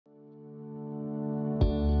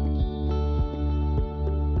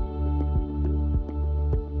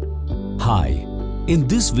Hi, in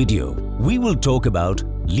this video, we will talk about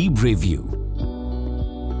LibreView.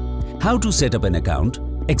 How to set up an account,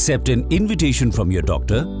 accept an invitation from your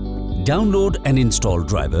doctor, download and install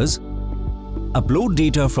drivers, upload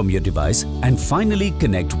data from your device and finally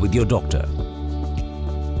connect with your doctor.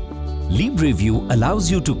 LibreView allows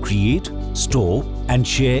you to create, store and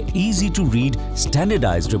share easy-to-read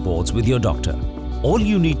standardized reports with your doctor. All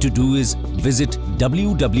you need to do is visit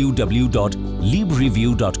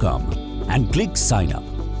www.libreview.com and click Sign Up.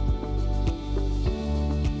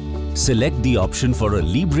 Select the option for a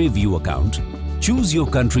LibreView account, choose your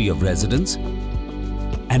country of residence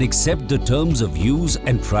and accept the terms of use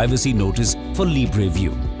and privacy notice for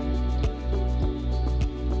LibreView.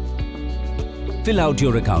 Fill out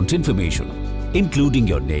your account information, including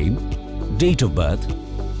your name, date of birth,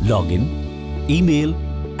 login, email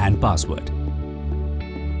and password.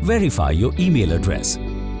 Verify your email address.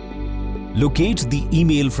 Locate the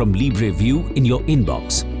email from LibreView in your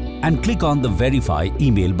inbox and click on the Verify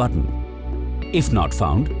Email button. If not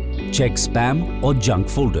found, check spam or junk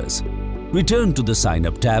folders. Return to the Sign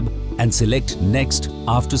Up tab and select Next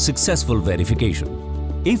after successful verification.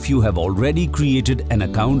 If you have already created an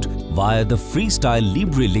account via the FreeStyle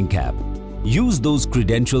Libre link app, use those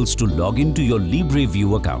credentials to log into your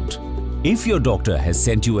LibreView account. If your doctor has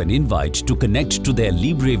sent you an invite to connect to their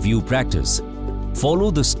LibreView practice,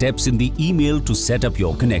 follow the steps in the email to set up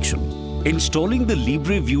your connection. Installing the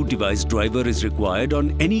LibreView device driver is required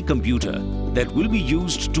on any computer that will be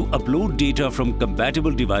used to upload data from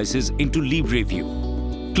compatible devices into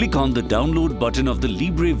LibreView. Click on the download button of the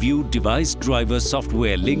LibreView device driver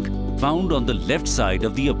software link found on the left side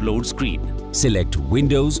of the upload screen. Select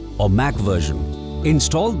Windows or Mac version.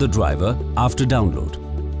 Install the driver after download.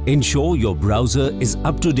 Ensure your browser is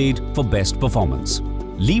up to date for best performance.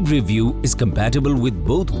 LibreView is compatible with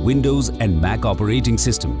both Windows and Mac operating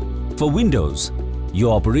system. For Windows,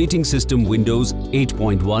 your operating system Windows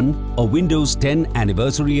 8.1 or Windows 10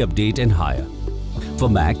 Anniversary Update and higher. For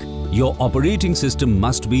Mac, your operating system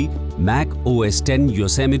must be Mac OS X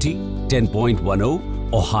Yosemite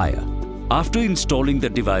 10.10 or higher. After installing the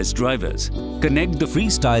device drivers, connect the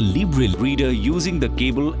FreeStyle Libre reader using the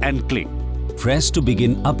cable and click. Press to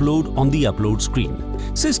begin upload on the upload screen.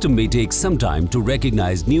 System may take some time to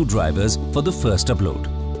recognize new drivers for the first upload.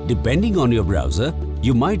 Depending on your browser,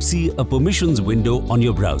 you might see a permissions window on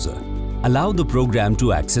your browser. Allow the program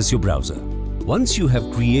to access your browser. Once you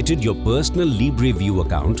have created your personal LibreView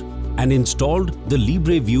account and installed the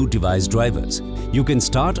LibreView device drivers, you can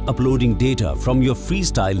start uploading data from your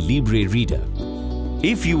FreeStyle Libre reader.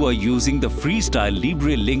 If you are using the FreeStyle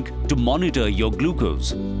Libre link to monitor your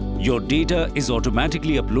glucose, your data is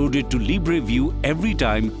automatically uploaded to LibreView every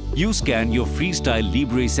time you scan your FreeStyle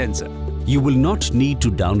Libre sensor. You will not need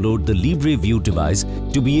to download the LibreView device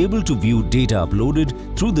to be able to view data uploaded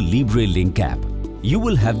through the Libre link app. You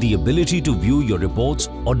will have the ability to view your reports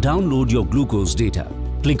or download your glucose data.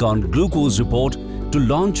 Click on Glucose Report to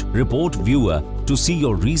launch Report Viewer to see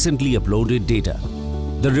your recently uploaded data.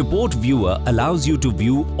 The Report Viewer allows you to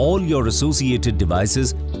view all your associated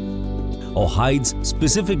devices or hides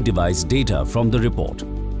specific device data from the report.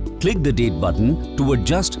 Click the Date button to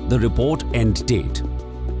adjust the report end date.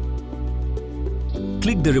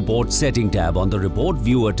 Click the Report Setting tab on the Report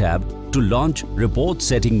Viewer tab to launch Report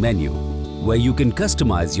Setting menu, where you can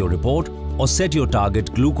customize your report or set your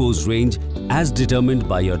target glucose range as determined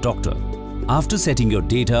by your doctor. After setting your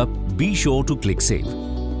data, be sure to click Save.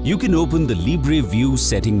 You can open the LibreView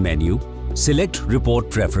Setting menu, select Report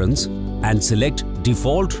Preference and select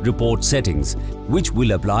Default Report Settings, which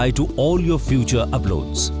will apply to all your future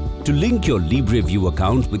uploads. To link your LibreView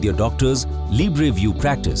account with your doctor's LibreView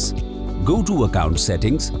practice, go to Account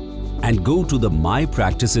Settings and go to the My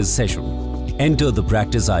Practices session. Enter the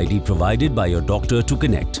practice ID provided by your doctor to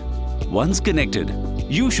connect. Once connected,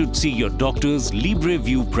 you should see your doctor's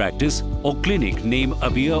LibreView practice or clinic name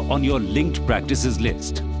appear on your linked practices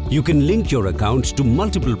list. You can link your account to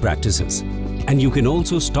multiple practices, and you can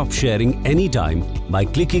also stop sharing anytime by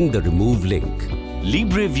clicking the Remove link.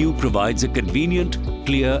 LibreView provides a convenient,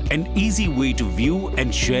 clear and easy way to view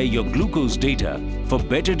and share your glucose data for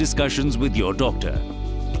better discussions with your doctor.